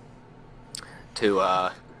week,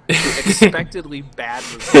 to expectedly bad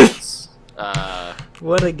results.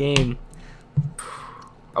 What a game.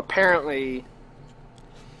 Apparently,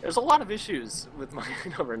 there's a lot of issues with Mighty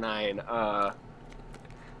Number 9.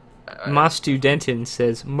 Mastu Denton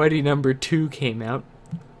says Mighty Number 2 came out.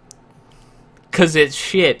 'Cause it's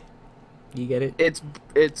shit. You get it?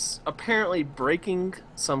 It's apparently breaking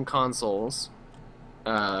some consoles.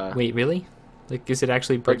 Wait, really? Like, is it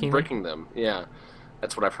actually breaking them? Breaking them, yeah.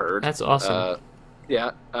 That's what I've heard. That's awesome.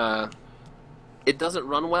 Yeah. It doesn't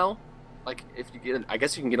run well. Like, if you get, I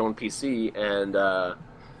guess you can get it on PC, and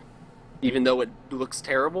even though it looks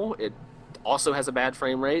terrible, it also has a bad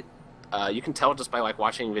frame rate. You can tell just by like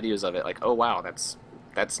watching videos of it. Like, oh wow,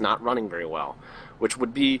 that's not running very well, which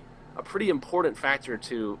would be a pretty important factor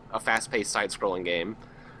to a fast-paced side-scrolling game.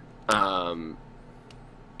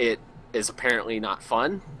 It is apparently not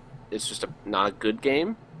fun. It's just not a good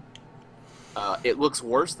game. It looks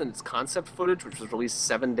worse than its concept footage, which was released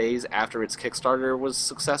 7 days after its Kickstarter was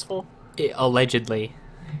successful. Allegedly.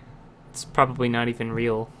 It's probably not even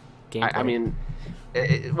real gameplay. I mean,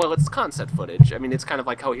 well, it's concept footage. I mean, it's kind of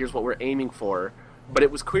like, oh, here's what we're aiming for. But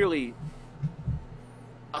it was clearly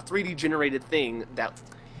a 3D generated thing that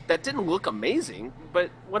didn't look amazing, but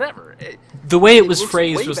whatever. The way it was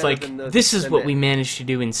phrased was like, this is what it. we managed to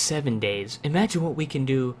do in 7 days. Imagine what we can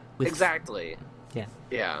do with... Exactly. Yeah.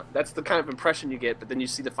 Yeah, that's the kind of impression you get, but then you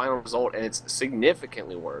see the final result, and it's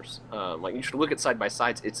significantly worse. Like, you should look at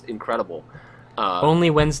side-by-sides. It's incredible. Only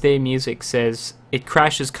Wednesday Music says, it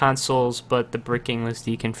crashes consoles, but the bricking was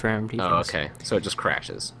deconfirmed. Oh, okay. So it just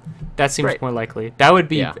crashes. That seems more likely. That would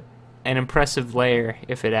be an impressive layer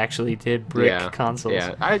if it actually did brick consoles.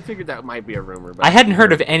 Yeah, I figured that might be a rumor. But I hadn't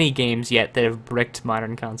heard of any games yet that have bricked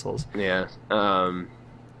modern consoles. Yeah. And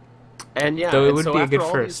yeah, though it would so be a good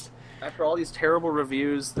first. After all these terrible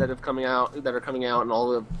reviews that are coming out, and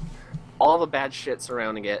all the bad shit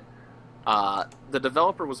surrounding it, the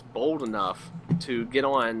developer was bold enough to get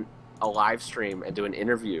on a live stream and do an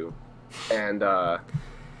interview, and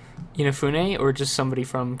Inafune or just somebody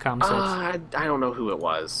from ComSets? I don't know who it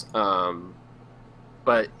was,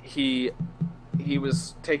 but he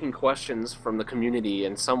was taking questions from the community,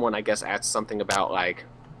 and someone, I guess, asked something about like,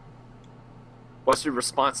 what's your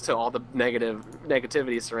response to all the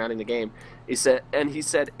negativity surrounding the game? He said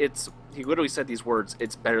he literally said these words: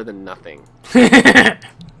 "It's better than nothing." He said,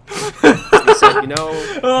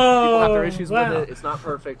 people have their issues with it. It's not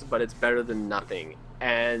perfect, but it's better than nothing.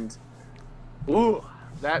 And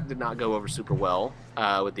that did not go over super well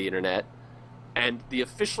with the internet. And the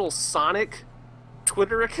official Sonic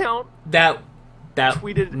Twitter account that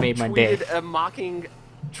made my day. Tweeted a mocking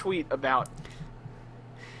tweet about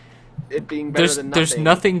it being better than nothing. There's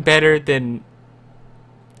nothing better than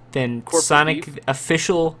Sonic beef?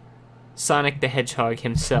 Official Sonic the Hedgehog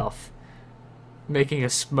himself making a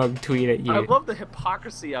smug tweet at you. I love the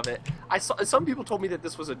hypocrisy of it. Some people told me that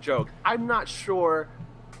this was a joke. I'm not sure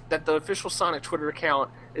that the official Sonic Twitter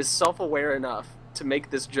account is self-aware enough to make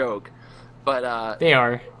this joke, but they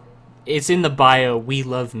are. It's in the bio. We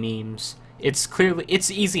love memes.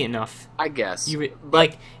 It's easy enough. I guess. If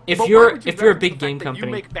you're a big game company,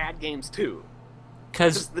 you make bad games too.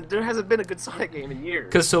 Because there hasn't been a good Sonic game in years.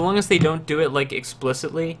 Because so long as they don't do it like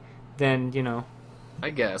explicitly, then I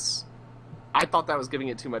guess. I thought that was giving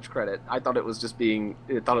it too much credit. I thought it was just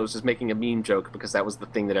making a meme joke because that was the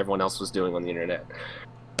thing that everyone else was doing on the internet.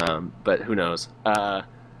 But who knows?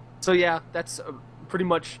 So yeah, that's pretty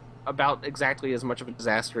much about exactly as much of a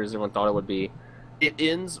disaster as everyone thought it would be. It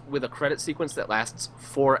ends with a credit sequence that lasts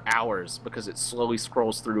 4 hours because it slowly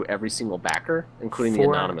scrolls through every single backer, including the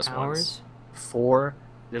anonymous ones. 4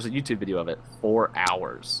 There's a YouTube video of it. 4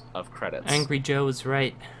 hours of credits. Angry Joe was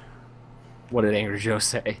right. What did Angry Joe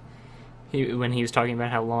say? When he was talking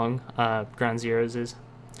about how long Ground Zeroes is.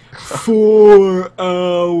 4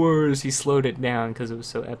 hours! He slowed it down because it was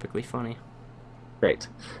so epically funny. Great.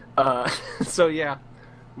 So yeah,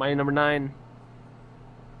 my number 9,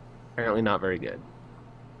 apparently not very good.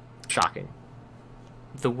 Shocking.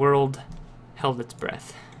 The world held its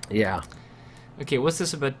breath. Yeah. Okay, what's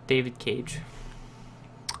this about David Cage?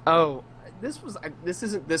 Oh, this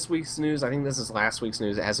isn't this week's news. I think this is last week's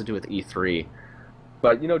news. It has to do with E3.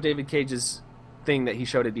 But you know David Cage's thing that he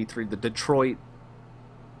showed at E3, the Detroit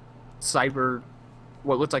cyber,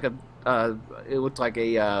 what looked like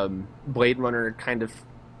a Blade Runner kind of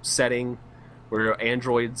setting where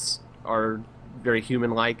androids are very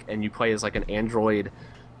human-like, and you play as like an android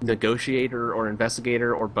negotiator or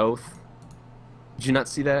investigator or both. Did you not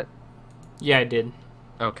see that? Yeah, I did.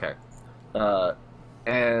 Okay.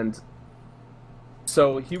 And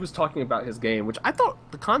so he was talking about his game, which I thought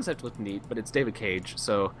the concept looked neat, but it's David Cage,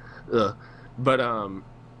 so ugh. But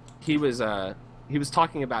he was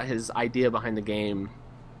talking about his idea behind the game,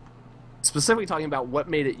 specifically talking about what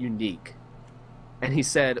made it unique. And he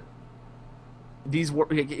said these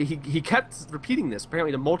were he kept repeating this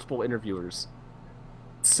apparently to multiple interviewers,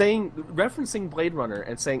 referencing Blade Runner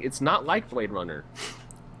and saying it's not like Blade Runner.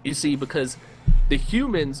 You see, because the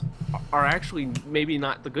humans are actually maybe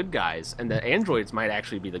not the good guys, and the androids might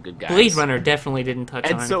actually be the good guys. Blade Runner definitely didn't touch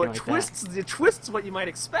on and so anything like it twists what you might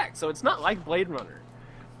expect. So it's not like Blade Runner.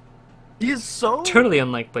 He is so totally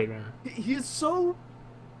unlike Blade Runner. He is so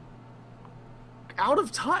out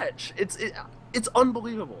of touch. It's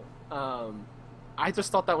unbelievable. I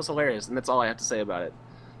just thought that was hilarious, and that's all I have to say about it.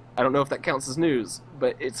 I don't know if that counts as news,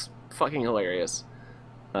 but it's fucking hilarious.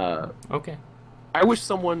 Okay. I wish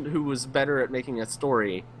someone who was better at making a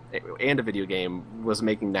story and a video game was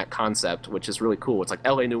making that concept, which is really cool. It's like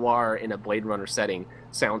L.A. Noire in a Blade Runner setting.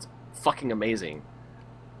 Sounds fucking amazing.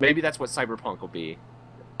 Maybe that's what Cyberpunk will be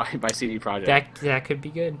by CD Projekt. That could be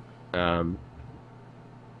good.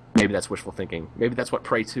 Maybe that's wishful thinking. Maybe that's what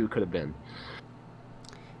Prey 2 could have been.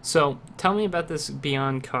 So, tell me about this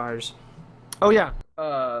Beyond Cars. Oh, yeah.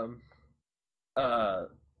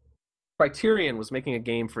 Criterion was making a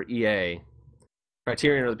game for EA.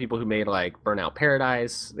 Criterion are the people who made, like, Burnout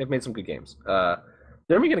Paradise. They've made some good games.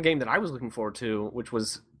 They're making a game that I was looking forward to, which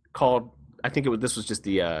was called, this was just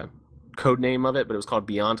the code name of it, but it was called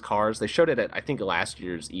Beyond Cars. They showed it at, I think, last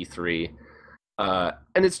year's E3.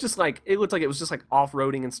 And it's just like, it looked like it was just like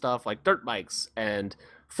off-roading and stuff, like dirt bikes and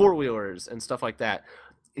four-wheelers and stuff like that.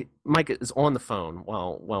 Mike is on the phone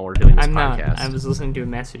while we're doing this podcast. I'm not. I was listening to a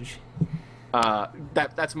message.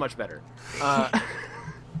 That's much better.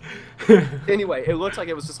 Anyway, it looks like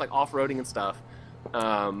it was just like off-roading and stuff.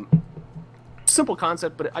 Simple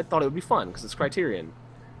concept, but I thought it would be fun because it's Criterion.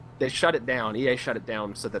 They shut it down. EA shut it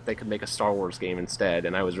down so that they could make a Star Wars game instead,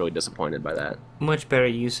 and I was really disappointed by that. Much better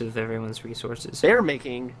use of everyone's resources. They're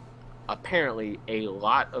making, apparently, a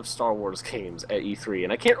lot of Star Wars games at E3,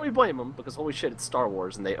 and I can't really blame them because holy shit, it's Star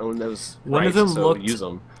Wars, and they own those One rights, of them so looked use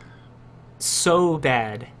them. So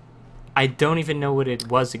bad. I don't even know what it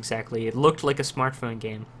was exactly. It looked like a smartphone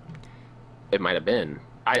game. It might have been.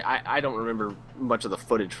 I don't remember much of the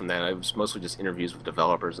footage from that. It was mostly just interviews with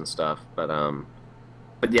developers and stuff.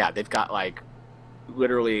 But yeah, they've got like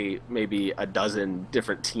literally maybe a dozen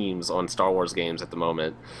different teams on Star Wars games at the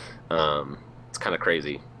moment. It's kind of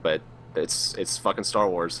crazy, but it's fucking Star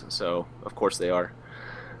Wars, so of course they are.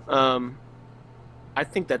 I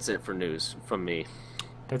think that's it for news from me.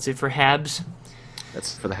 That's it for Habs.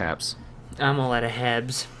 That's for the Habs. I'm all out of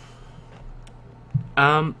Habs.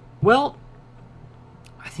 Well,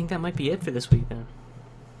 I think that might be it for this week then.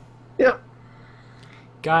 Yeah.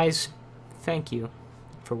 Guys, thank you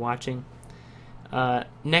for watching.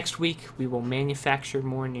 Next week, we will manufacture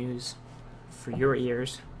more news for your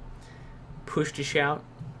ears. Push to Shout,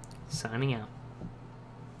 signing out.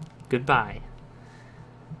 Goodbye.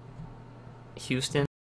 Houston.